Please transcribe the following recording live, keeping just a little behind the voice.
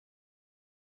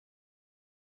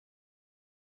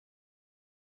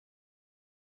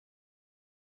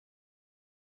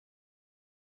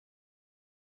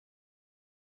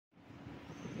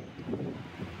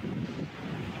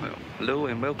Hello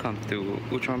and welcome to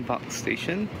Outram Park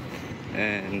Station,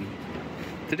 and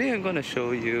today I'm going to show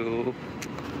you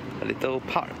a little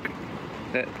park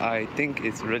that I think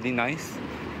is really nice.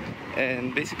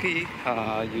 And basically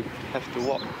you have to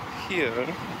walk here.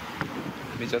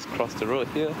 Let me just cross the road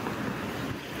here.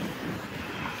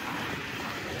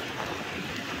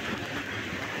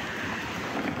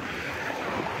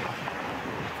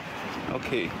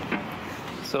 Okay,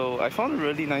 so I found a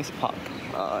really nice park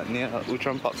near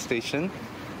Outram Park Station,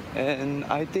 and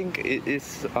I think it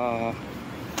is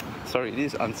it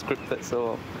is unscripted,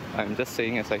 so I'm just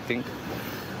saying as I think.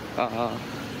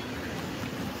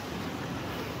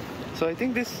 So I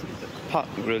think this park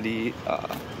really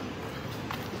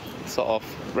sort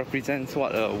of represents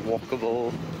what a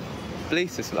walkable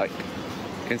place is like.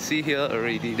 You can see here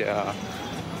already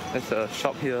there's a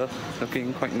shop here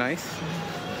looking quite nice.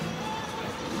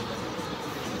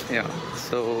 Yeah,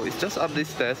 so it's just up these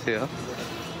stairs here,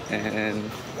 and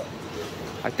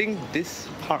I think this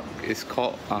park is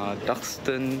called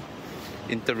Duxton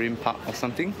Interim Park or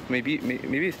something. Maybe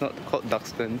it's not called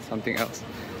Duxton, something else.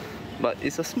 But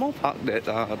it's a small park that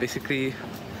basically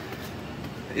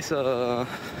it's a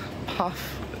path.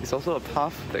 It's also a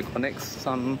path that connects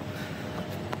some.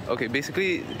 Okay,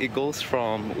 basically it goes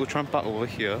from Outram Park over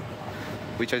here,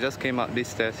 which I just came up these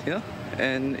stairs here,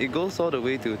 and it goes all the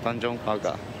way to Tanjong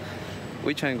Pagar,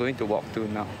 which I'm going to walk to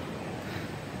now.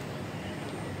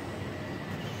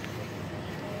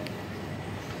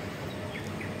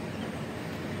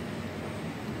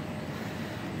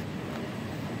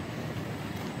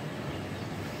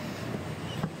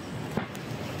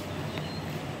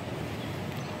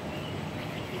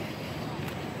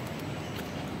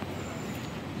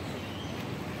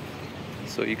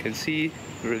 So you can see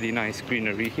really nice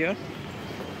greenery here,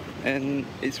 and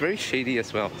it's very shady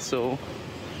as well. So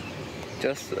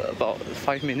just about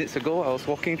 5 minutes ago, I was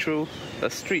walking through a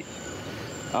street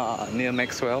near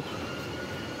Maxwell,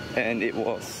 and it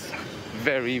was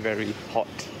very, very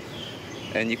hot.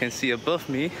 And you can see above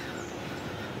me,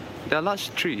 there are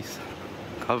large trees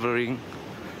covering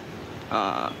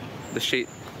the shade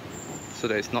so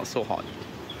that it's not so hot.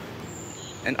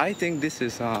 And I think this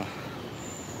is a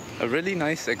really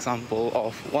nice example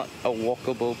of what a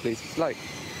walkable place is like.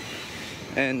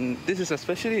 And this is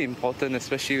especially important,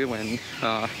 especially when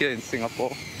here in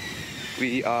Singapore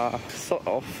we are sort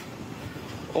of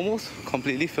almost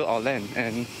completely fill our land,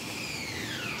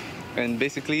 and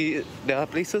basically there are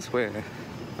places where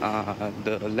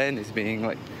the land is being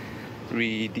like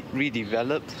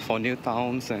redeveloped for new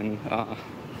towns, and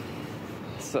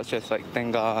such as like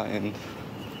Tengah, and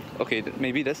okay,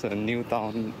 maybe that's a new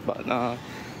town, but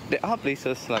there are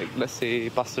places like, let's say,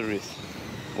 Pasir Ris,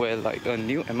 where like a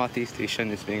new MRT station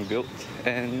is being built,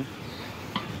 and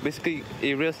basically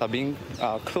areas are being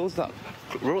closed up.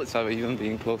 Roads are even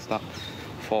being closed up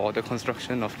for the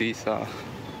construction of these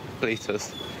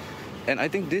places. And I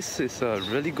think this is a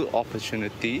really good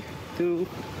opportunity to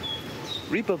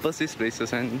repurpose these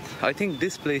places, and I think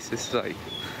this place is like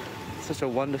such a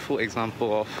wonderful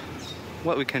example of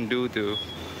what we can do to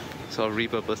sort of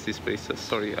repurpose these places.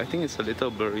 Sorry, I think it's a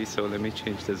little blurry, so let me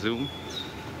change the zoom.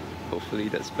 Hopefully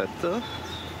that's better.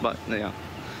 But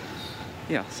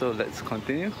yeah, so let's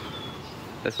continue.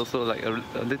 There's also like a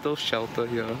little shelter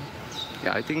here.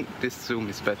 Yeah, I think this zoom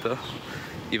is better,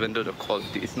 even though the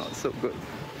quality is not so good.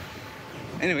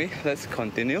 Anyway, let's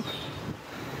continue.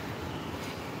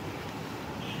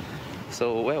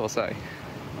 So where was I?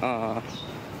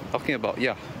 Talking about,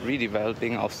 yeah,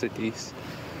 redeveloping our cities.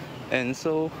 And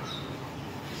so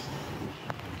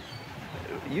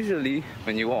usually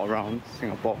when you walk around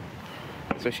Singapore,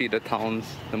 especially the towns,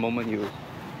 the moment you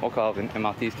walk out of an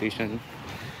MRT station,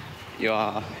 you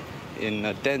are in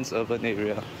a dense urban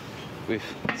area with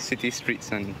city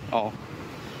streets and all.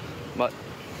 But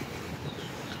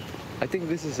I think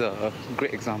this is a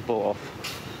great example of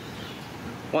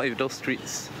what if those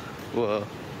streets were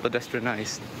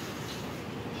pedestrianized.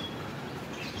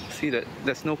 See that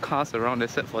there's no cars around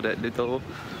except for that little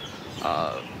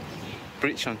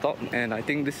bridge on top, and I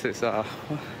think this is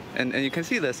and you can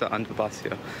see there's an underpass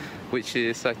here, which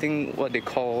is, I think, what they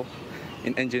call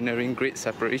in engineering grade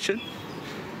separation.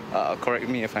 Correct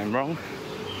me if I'm wrong.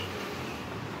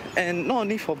 And not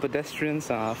only for pedestrians,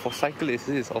 for cyclists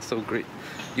this is also great.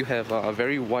 You have a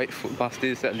very wide footpath.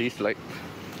 This is at least like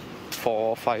 4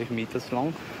 or 5 meters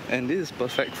long, and this is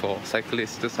perfect for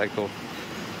cyclists to cycle.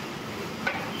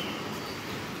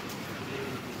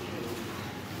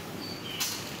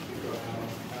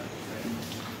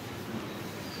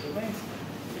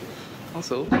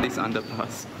 Also, this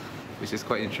underpass, which is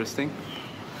quite interesting.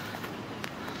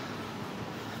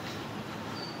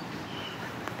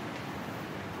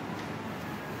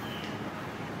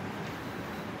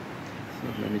 So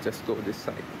let me just go this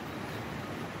side.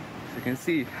 As you can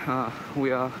see,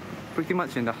 we are pretty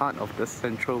much in the heart of the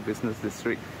central business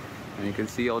district, and you can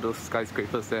see all those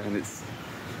skyscrapers there, and it's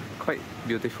quite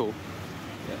beautiful.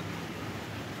 Yeah.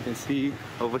 You can see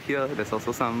over here there's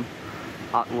also some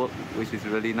artwork which is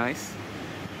really nice.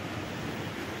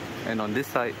 And on this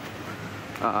side,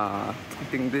 I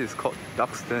think this is called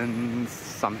Duxton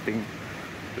something,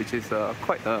 which is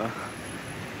quite a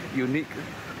unique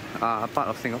part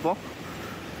of Singapore.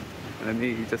 Let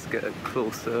me just get a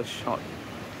closer shot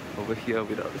over here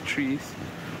without the trees.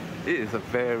 It is a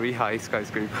very high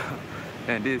skyscraper,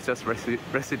 and this is just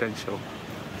residential.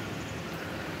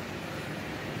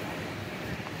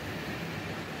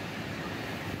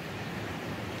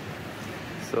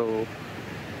 So you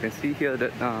can see here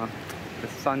that the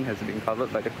sun has been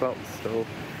covered by the clouds, so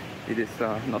it is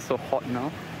not so hot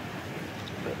now.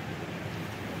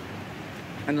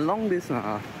 And along this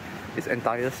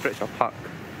entire stretch of park,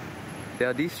 there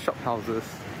are these shop houses.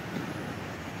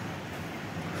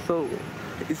 So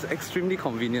it's extremely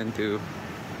convenient to,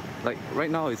 like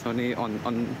right now it's only on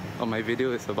my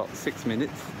video it's about 6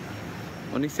 minutes.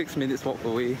 Only 6 minutes walk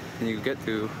away, and you get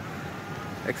to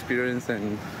experience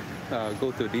and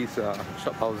go to these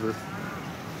shop houses.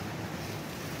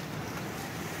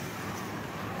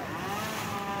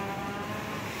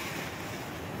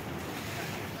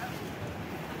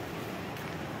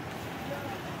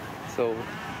 So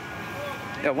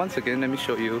yeah, once again let me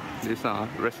show you this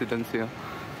residence here.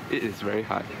 It is very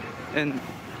high, and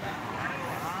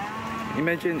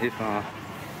imagine if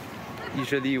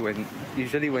usually when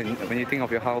you think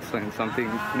of your house and something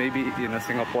maybe in a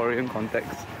Singaporean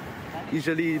context,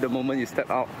 usually the moment you step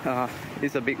out,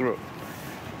 it's a big road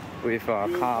with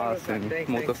cars and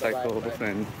motorcycles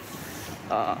and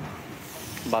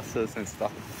buses and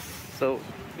stuff. So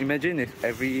imagine if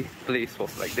every place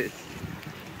was like this.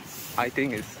 I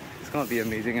think it's gonna be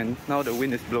amazing. And now the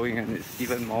wind is blowing and it's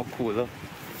even more cooler.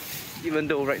 Even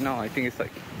though right now I think it's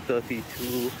like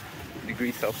 32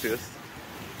 degrees Celsius,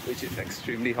 which is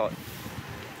extremely hot.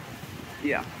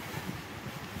 Yeah.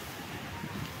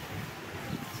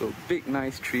 So big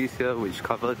nice trees here which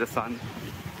cover the sun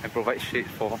and provide shade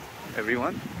for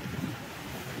everyone.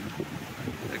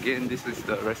 Again, this is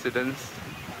the residence.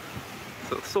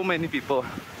 So many people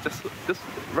just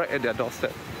right at their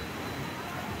doorstep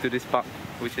to this park,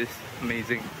 which is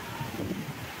amazing.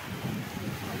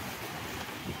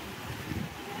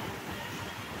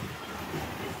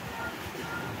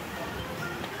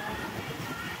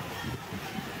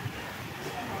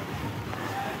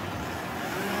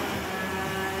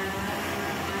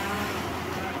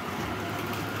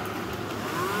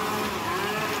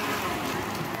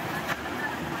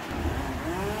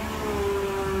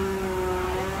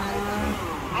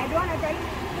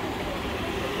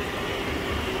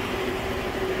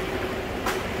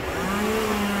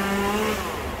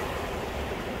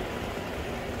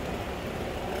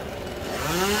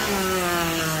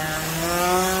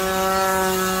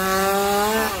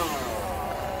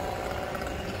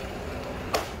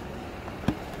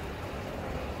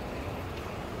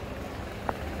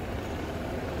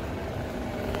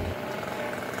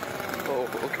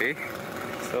 Okay,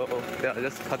 so they are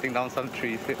just cutting down some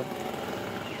trees here.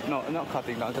 No, not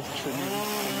cutting down, just trimming some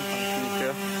trees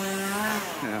here.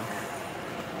 Yeah.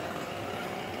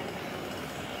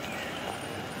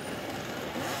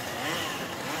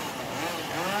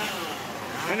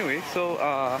 Anyway, so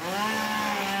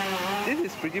this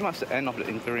is pretty much the end of the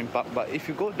interim park, but if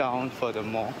you go down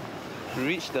furthermore, you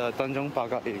reach the Tanjong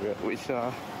Pagar area, which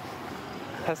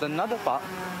has another park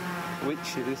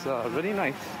which is really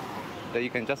nice, that you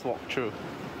can just walk through.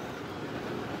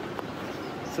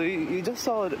 So you just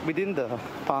saw within the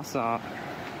past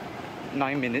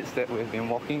 9 minutes that we've been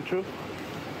walking through,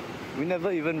 we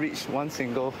never even reached one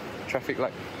single traffic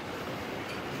light.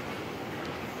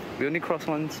 We only crossed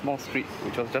one small street,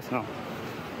 which was just now,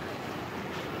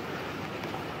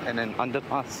 and an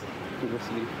underpass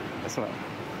previously as well.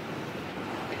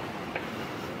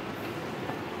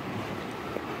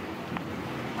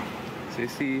 So you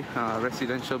see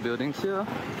residential buildings here,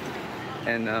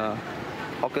 and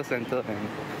hawker center and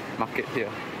market here,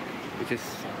 which is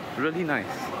really nice.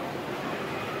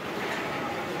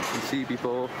 You see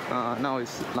people, now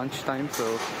it's lunchtime,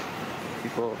 so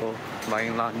people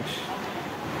buying lunch,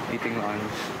 eating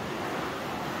lunch.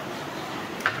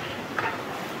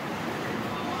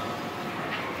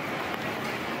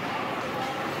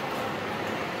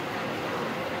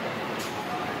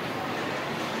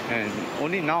 And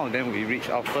only now then we reach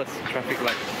our first traffic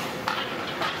light.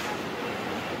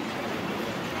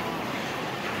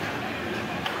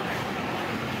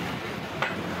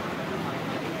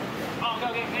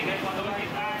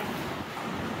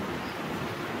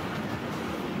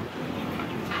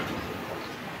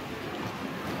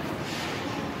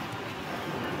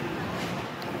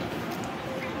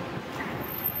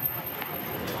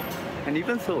 And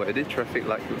even so, at this traffic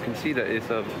light, you can see that it's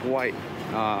a white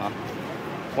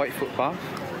footpath.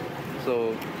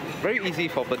 So very easy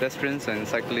for pedestrians and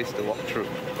cyclists to walk through.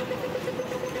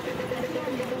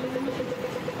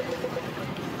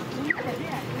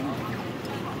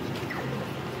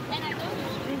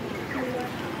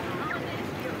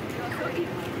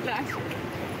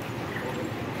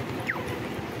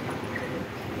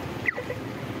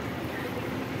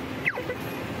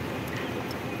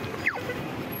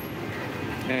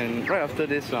 And right after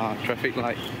this traffic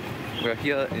light, we're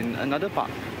here in another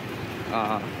park.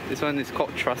 This one is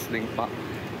called Trust Link Park,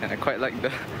 and I quite like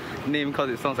the name because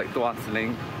it sounds like Tuas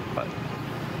Link, but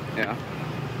yeah.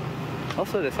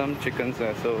 Also there's some chickens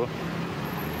there, so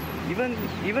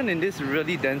even in this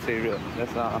really dense area,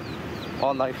 there's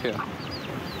all life here.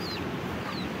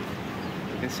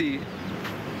 You can see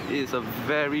it is a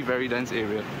very, very dense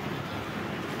area.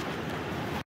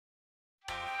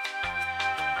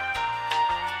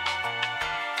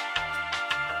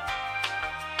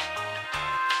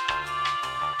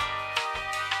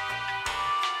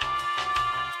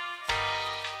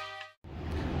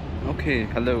 Okay,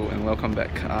 hello and welcome back.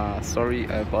 Sorry,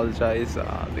 I apologize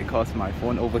because my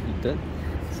phone overheated.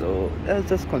 So let's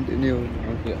just continue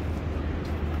on here.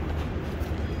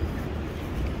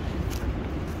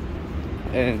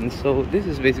 And so this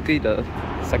is basically the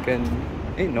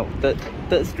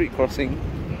third street crossing.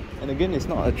 And again, it's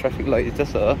not a traffic light, it's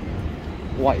just a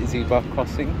white zebra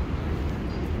crossing,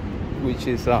 which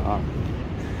is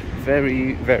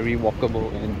very, very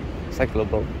walkable and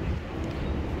cyclable.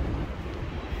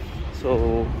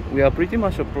 So we are pretty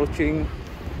much approaching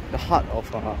the heart of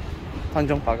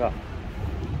Tanjong Pagar.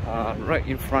 Right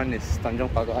in front is Tanjong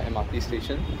Pagar MRT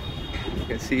station. You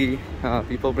can see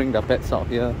people bring their pets out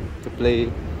here to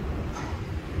play.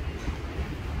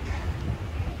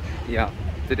 Yeah,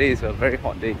 today is a very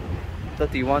hot day.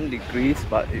 31 degrees,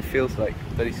 but it feels like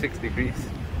 36 degrees.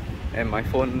 And my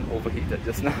phone overheated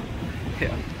just now.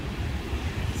 Yeah.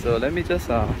 So let me just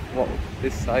walk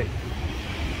this side,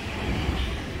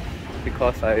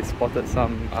 because I spotted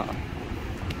some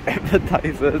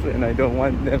advertisers and I don't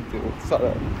want them to sort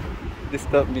of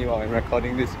disturb me while I'm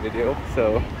recording this video.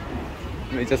 So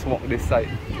let me just walk this side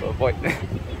to avoid them.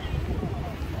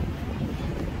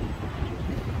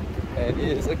 And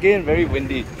it is again very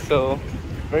windy, so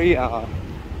very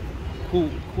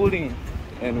cooling,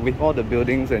 and with all the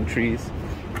buildings and trees,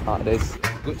 there's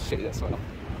good shade as well.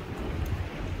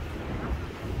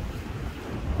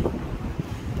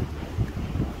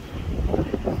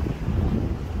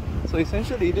 So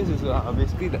essentially this is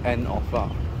basically the end of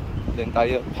the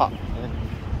entire park and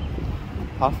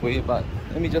halfway, but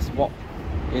let me just walk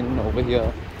in over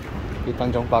here to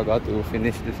Tanjong Pagar to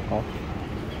finish this off.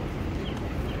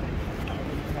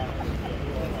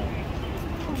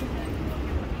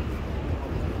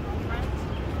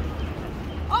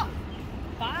 Oh,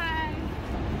 bye.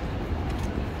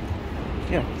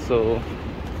 Yeah, so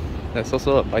there's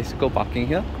also a bicycle parking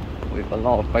here with a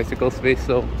lot of bicycle space,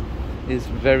 so it's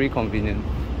very convenient.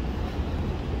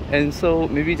 And so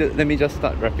maybe let me just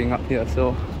start wrapping up here.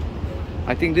 So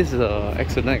I think this is an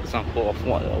excellent example of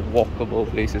what a walkable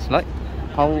place is like,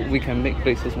 how we can make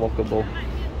places walkable.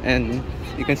 And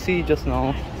you can see just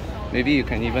now, maybe you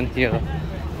can even hear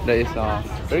that it's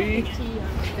very,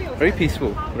 very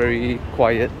peaceful, very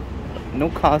quiet, no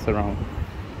cars around.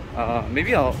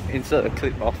 Maybe I'll insert a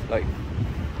clip of like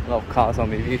a lot of cars, or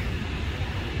maybe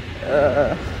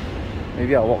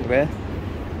I'll walk there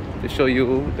to show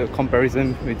you the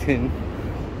comparison between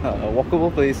a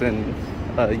walkable place and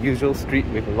a usual street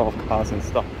with a lot of cars and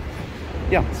stuff.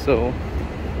 Yeah, so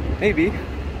maybe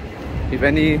if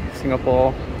any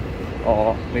Singapore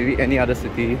or maybe any other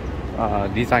city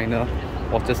designer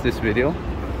watches this video,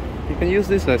 you can use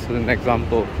this as an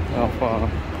example of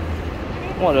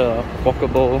what a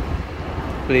walkable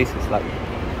place is like.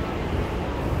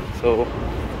 So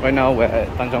right now we're at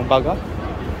Tanjong Pagar,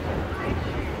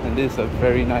 and this is a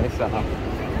very nice,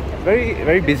 very,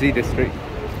 very busy district.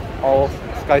 All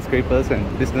skyscrapers and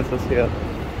businesses here.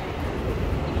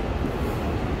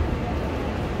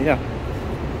 Yeah.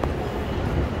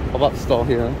 Pop-up store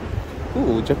here.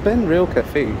 Ooh, Japan Rail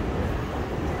Cafe.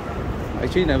 I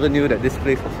actually never knew that this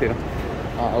place was here,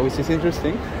 which is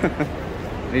interesting.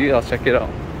 Maybe I'll check it out.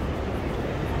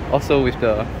 Also with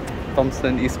the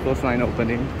Thomson East Coast Line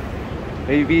opening,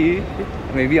 maybe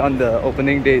on the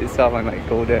opening day itself I might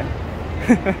go there.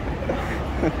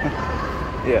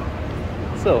 Yeah.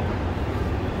 So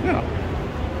yeah,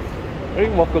 very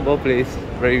walkable place.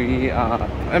 Very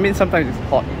I mean, sometimes it's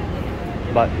hot,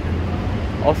 but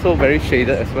also very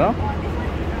shaded as well.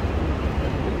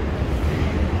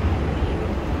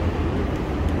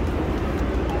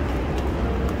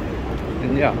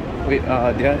 And yeah, wait,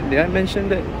 did I mention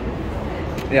that?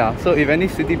 Yeah, so if any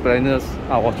city planners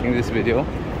are watching this video,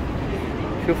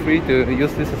 feel free to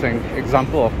use this as an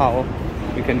example of how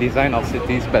we can design our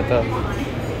cities better.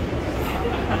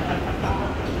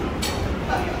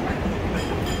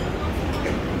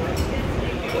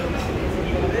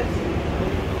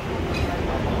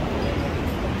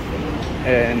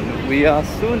 And we are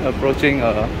soon approaching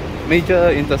a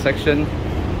major intersection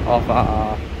of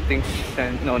I think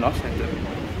no, not Shenton,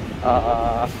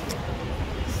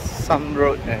 Some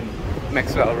Road and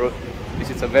Maxwell Road, which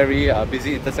is a very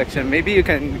busy intersection. Maybe you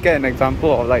can get an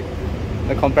example of like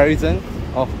the comparison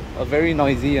of a very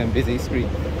noisy and busy street.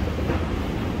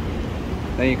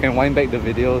 Then you can wind back the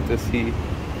video to see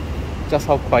just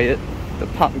how quiet the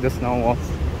park just now was.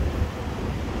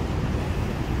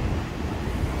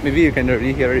 Maybe you can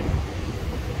already hear it.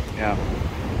 Yeah.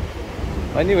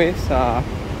 But anyways,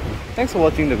 thanks for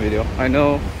watching the video. I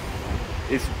know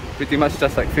it's pretty much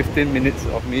just like 15 minutes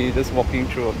of me just walking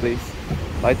through a place.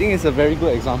 But I think it's a very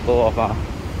good example of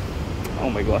oh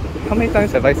my god, how many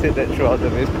times have I said that throughout the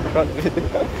video?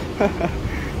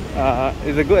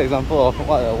 It's a good example of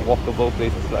what a walkable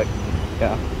place is like.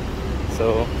 Yeah.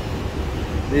 So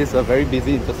this is a very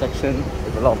busy intersection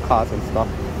with a lot of cars and stuff.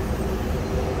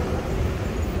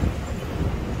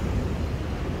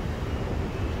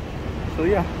 So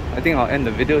yeah, I think I'll end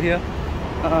the video here.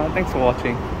 Thanks for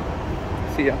watching.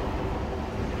 See ya.